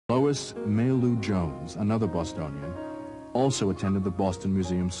Lois Mailou Jones, another Bostonian, also attended the Boston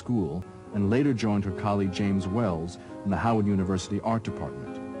Museum School and later joined her colleague James Wells in the Howard University Art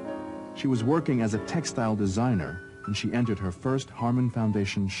Department. She was working as a textile designer when she entered her first Harmon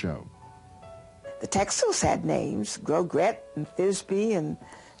Foundation show. The textiles had names, Grogret and Thisbe, and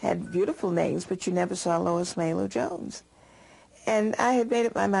had beautiful names, but you never saw Lois Mailou Jones. And I had made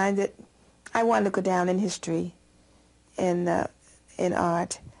up my mind that I wanted to go down in history, in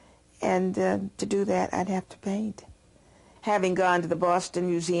art, and to do that I'd have to paint. Having gone to the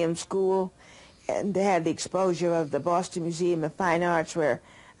Boston Museum School and had the exposure of the Boston Museum of Fine Arts, where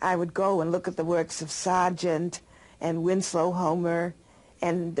I would go and look at the works of Sargent and Winslow Homer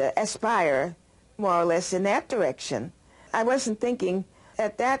and aspire more or less in that direction. I wasn't thinking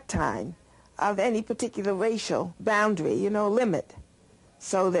at that time of any particular racial boundary, limit,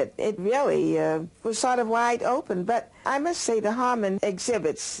 so that it really was sort of wide open. But I must say the Harmon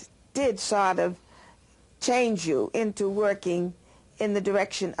exhibits did sort of change you into working in the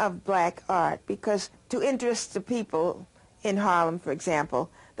direction of black art, because to interest the people in Harlem, for example,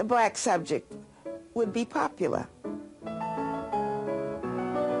 the black subject would be popular.